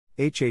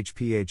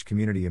HHPH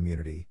Community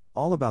Immunity,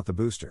 all about the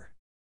booster.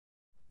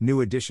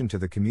 New addition to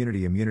the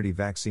Community Immunity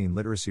Vaccine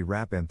Literacy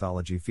Rap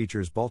Anthology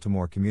features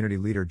Baltimore community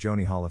leader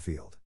Joni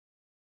Hollifield.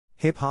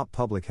 Hip Hop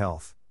Public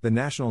Health, the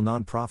national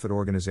nonprofit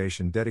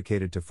organization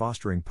dedicated to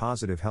fostering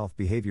positive health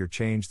behavior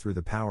change through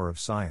the power of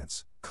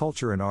science,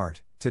 culture and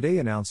art, today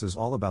announces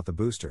All About the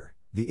Booster,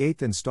 the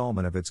 8th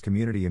installment of its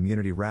Community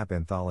Immunity Rap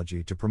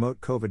Anthology to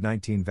promote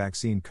COVID-19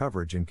 vaccine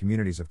coverage in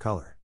communities of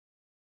color.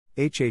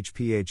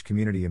 HHPH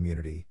Community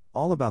Immunity,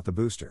 all about the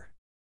booster.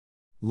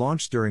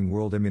 Launched during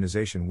World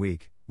Immunization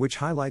Week, which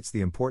highlights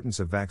the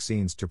importance of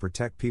vaccines to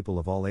protect people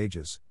of all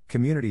ages,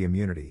 Community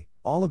Immunity,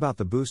 all about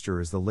the booster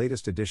is the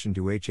latest addition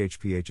to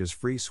HHPH's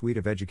free suite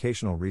of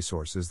educational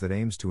resources that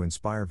aims to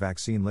inspire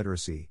vaccine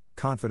literacy,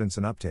 confidence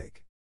and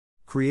uptake.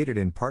 Created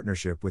in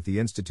partnership with the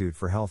Institute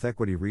for Health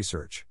Equity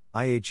Research,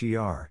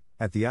 IHER,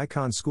 at the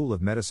Icahn School of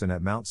Medicine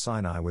at Mount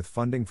Sinai with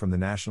funding from the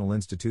National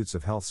Institutes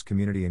of Health's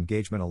Community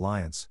Engagement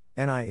Alliance,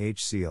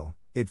 NIH-SEAL,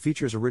 it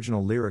features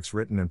original lyrics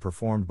written and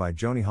performed by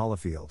Joni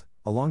Hollifield,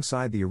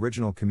 alongside the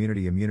original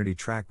Community Immunity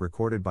track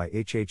recorded by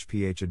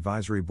HHPH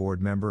Advisory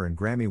Board member and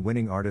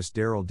Grammy-winning artist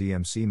Daryl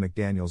DMC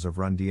McDaniels of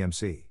Run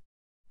DMC.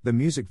 The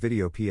music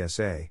video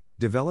PSA,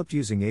 developed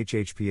using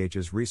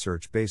HHPH's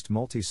research-based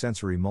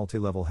multi-sensory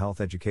multi-level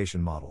health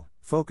education model,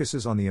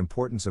 focuses on the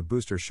importance of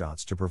booster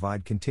shots to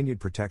provide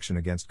continued protection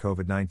against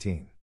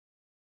COVID-19.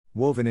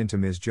 Woven into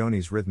Ms.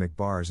 Joni's rhythmic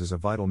bars is a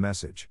vital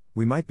message: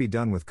 we might be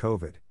done with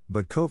COVID,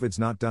 but COVID's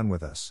not done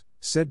with us,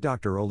 said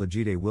Dr.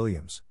 Olajide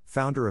Williams,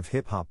 founder of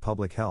Hip Hop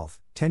Public Health,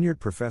 tenured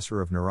professor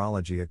of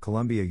neurology at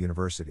Columbia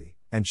University,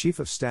 and chief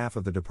of staff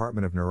of the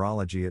Department of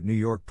Neurology at New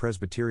York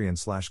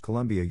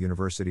Presbyterian/Columbia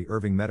University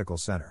Irving Medical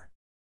Center.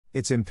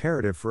 It's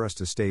imperative for us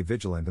to stay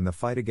vigilant in the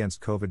fight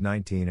against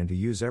COVID-19 and to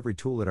use every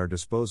tool at our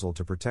disposal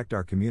to protect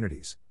our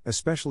communities,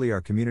 especially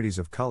our communities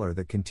of color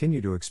that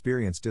continue to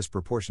experience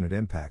disproportionate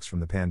impacts from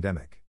the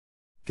pandemic.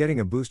 Getting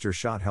a booster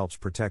shot helps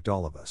protect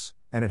all of us,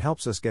 and it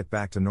helps us get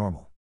back to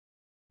normal.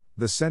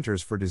 The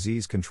Centers for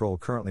Disease Control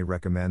currently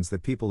recommends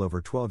that people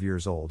over 12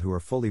 years old who are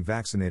fully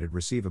vaccinated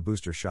receive a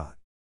booster shot.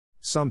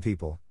 Some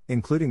people,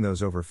 including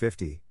those over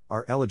 50,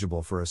 are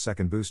eligible for a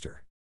second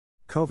booster.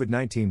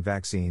 COVID-19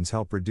 vaccines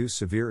help reduce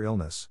severe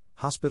illness,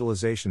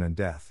 hospitalization and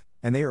death,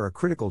 and they are a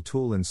critical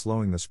tool in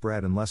slowing the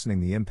spread and lessening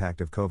the impact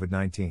of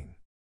COVID-19.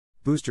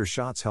 Booster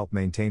shots help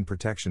maintain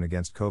protection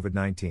against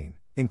COVID-19,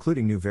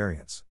 including new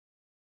variants.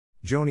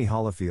 Joni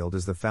Hollifield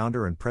is the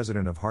founder and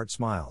president of Heart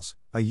Smiles,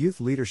 a youth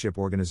leadership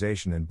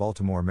organization in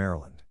Baltimore,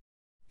 Maryland.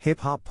 Hip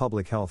Hop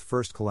Public Health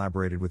first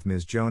collaborated with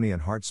Ms. Joni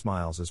and Heart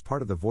Smiles as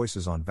part of the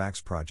Voices on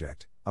Vax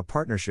project, a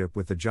partnership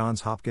with the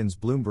Johns Hopkins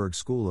Bloomberg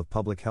School of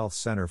Public Health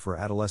Center for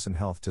Adolescent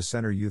Health to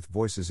center youth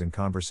voices in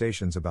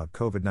conversations about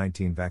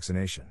COVID-19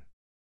 vaccination.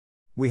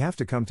 We have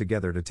to come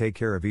together to take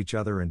care of each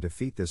other and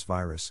defeat this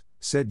virus,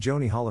 said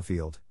Joni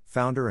Hollifield,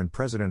 founder and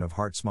president of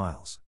Heart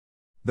Smiles.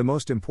 The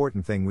most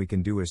important thing we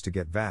can do is to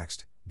get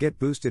vaxxed, get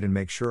boosted and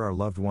make sure our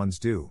loved ones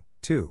do,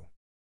 too.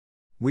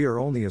 We are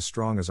only as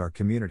strong as our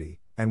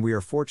community, and we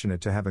are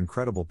fortunate to have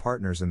incredible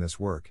partners in this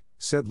work,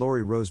 said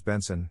Lori Rose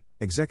Benson,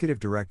 Executive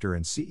Director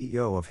and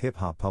CEO of Hip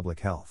Hop Public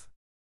Health.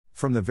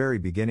 From the very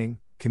beginning,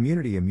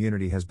 Community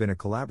Immunity has been a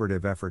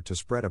collaborative effort to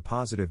spread a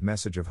positive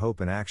message of hope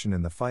and action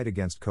in the fight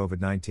against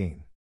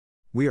COVID-19.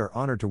 We are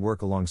honored to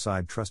work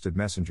alongside trusted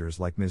messengers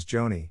like Ms.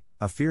 Joni,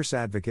 a fierce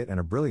advocate and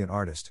a brilliant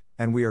artist,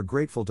 and we are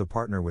grateful to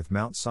partner with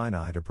Mount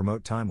Sinai to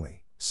promote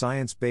timely,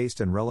 science-based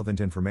and relevant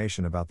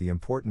information about the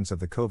importance of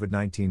the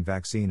COVID-19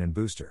 vaccine and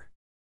booster.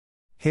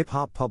 Hip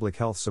Hop Public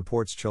Health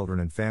supports children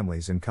and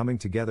families in coming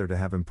together to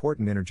have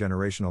important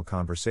intergenerational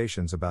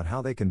conversations about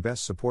how they can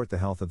best support the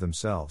health of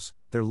themselves,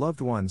 their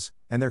loved ones,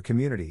 and their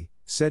community,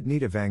 said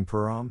Nita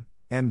Vangpuram,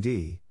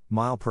 MD,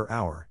 mile per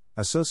hour,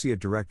 Associate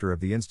Director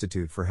of the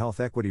Institute for Health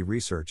Equity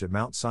Research at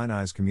Mount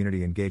Sinai's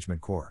Community Engagement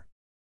Corps.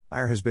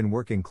 IHER has been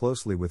working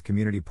closely with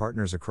community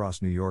partners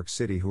across New York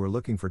City who are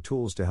looking for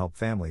tools to help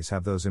families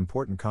have those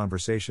important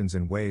conversations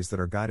in ways that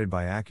are guided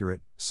by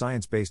accurate,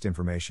 science-based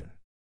information.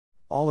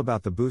 All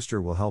About the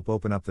Booster will help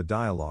open up the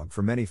dialogue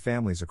for many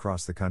families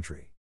across the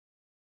country.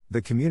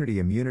 The Community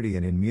Immunity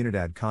and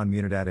Inmunidad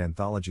Comunidad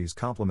anthologies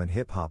complement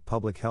Hip Hop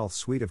Public Health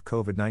suite of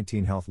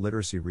COVID-19 health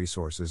literacy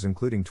resources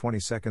including 20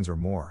 seconds or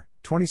more,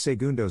 20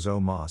 segundos o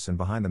más and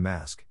Behind the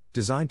Mask,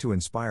 designed to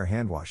inspire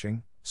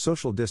handwashing,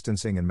 social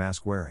distancing and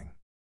mask wearing.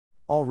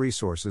 All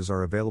resources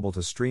are available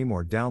to stream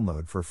or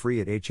download for free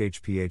at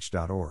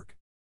hhph.org.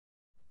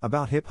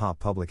 About Hip Hop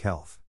Public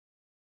Health.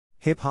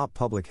 Hip Hop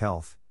Public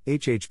Health,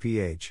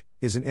 HHPH,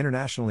 is an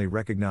internationally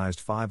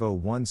recognized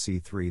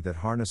 501c3 that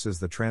harnesses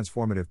the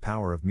transformative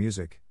power of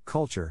music,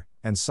 culture,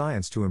 and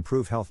science to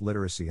improve health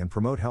literacy and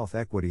promote health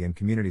equity in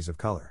communities of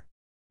color.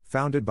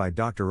 Founded by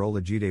Dr.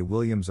 Olajide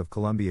Williams of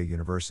Columbia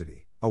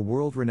University, a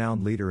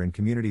world-renowned leader in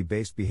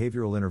community-based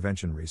behavioral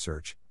intervention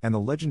research, and the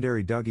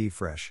legendary Doug E.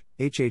 Fresh,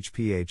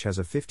 HHPH has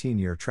a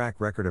 15-year track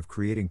record of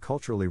creating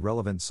culturally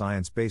relevant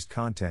science-based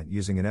content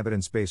using an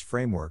evidence-based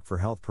framework for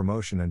health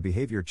promotion and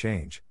behavior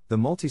change, the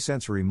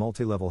multisensory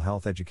multi-level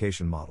health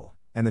education model,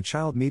 and the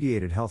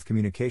Child-Mediated Health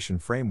Communication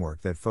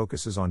Framework that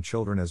focuses on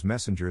children as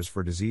messengers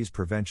for disease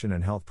prevention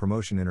and health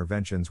promotion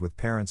interventions with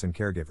parents and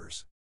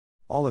caregivers.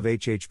 All of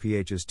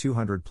HHPH's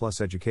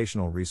 200-plus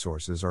educational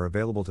resources are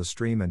available to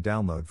stream and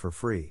download for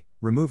free,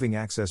 removing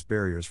access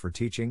barriers for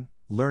teaching,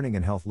 learning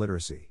and health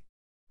literacy.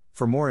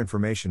 For more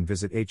information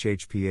visit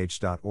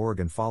hhph.org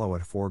and follow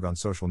 @HForg on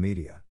social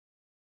media.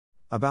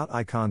 About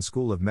Icahn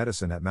School of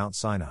Medicine at Mount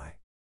Sinai.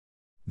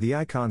 The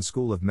Icahn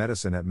School of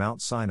Medicine at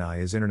Mount Sinai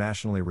is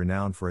internationally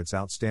renowned for its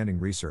outstanding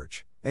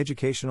research,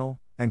 educational,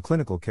 and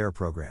clinical care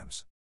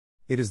programs.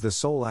 It is the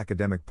sole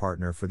academic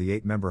partner for the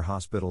 8-member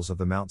hospitals of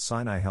the Mount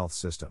Sinai Health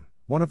System,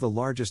 one of the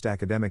largest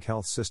academic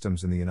health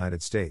systems in the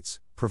United States,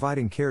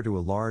 providing care to a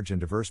large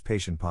and diverse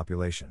patient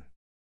population.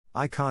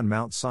 Icahn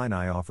Mount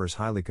Sinai offers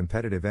highly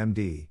competitive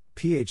MD,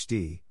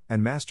 PhD,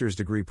 and master's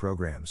degree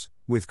programs,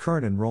 with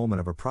current enrollment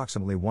of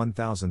approximately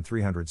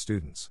 1,300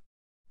 students.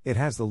 It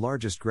has the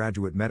largest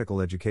graduate medical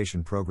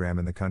education program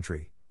in the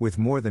country, with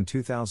more than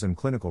 2,000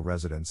 clinical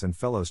residents and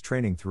fellows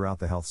training throughout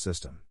the health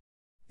system.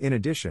 In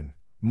addition,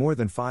 more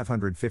than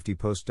 550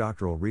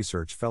 postdoctoral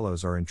research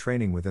fellows are in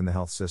training within the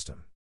health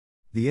system.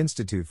 The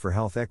Institute for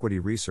Health Equity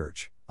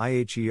Research,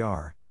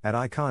 IHER, at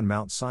Icahn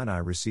Mount Sinai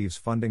receives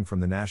funding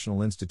from the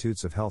National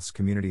Institutes of Health's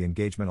Community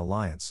Engagement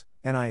Alliance,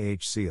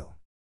 NIH-SEAL.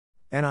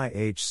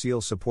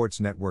 NIH-SEAL supports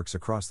networks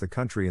across the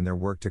country in their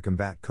work to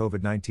combat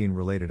COVID-19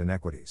 related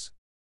inequities.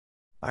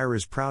 IHER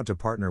is proud to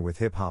partner with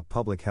Hip Hop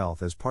Public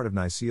Health as part of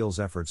NICEAL's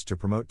efforts to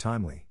promote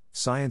timely,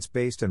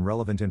 science-based and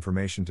relevant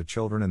information to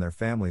children and their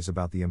families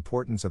about the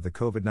importance of the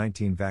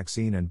COVID-19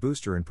 vaccine and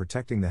booster in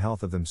protecting the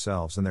health of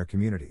themselves and their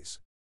communities.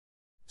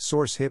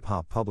 Source: Hip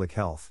Hop Public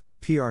Health,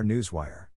 PR Newswire.